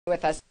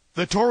with us.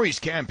 The Tories'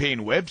 campaign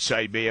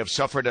website may have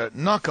suffered a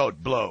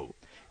knockout blow.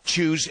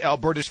 Choose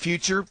Alberta's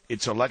Future,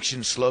 its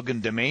election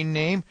slogan domain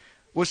name,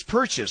 was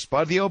purchased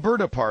by the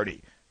Alberta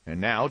Party,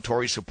 and now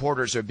Tory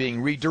supporters are being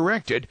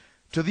redirected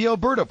to the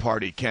Alberta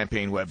Party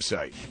campaign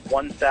website.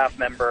 One staff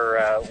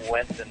member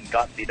went and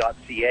got the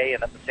 .ca,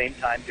 and at the same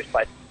time, just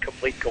by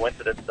complete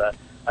coincidence,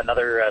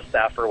 another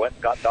staffer went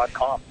and got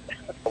 .com.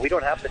 We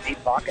don't have the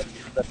deep pockets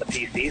that the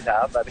PCs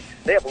have. I mean,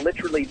 they have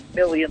literally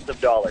millions of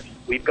dollars.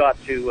 We've got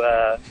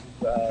to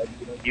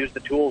use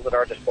the tools at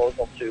our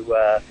disposal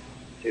to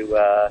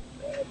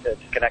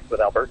connect with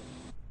Albertans.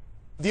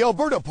 The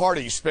Alberta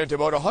Party spent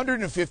about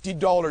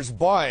 $150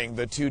 buying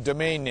the two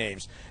domain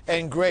names,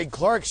 and Greg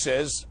Clark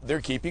says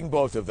they're keeping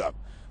both of them.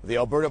 The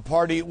Alberta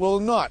Party will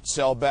not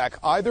sell back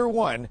either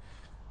one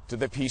to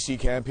the PC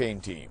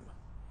campaign team.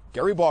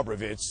 Gary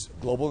Bobrovitz,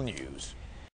 Global News.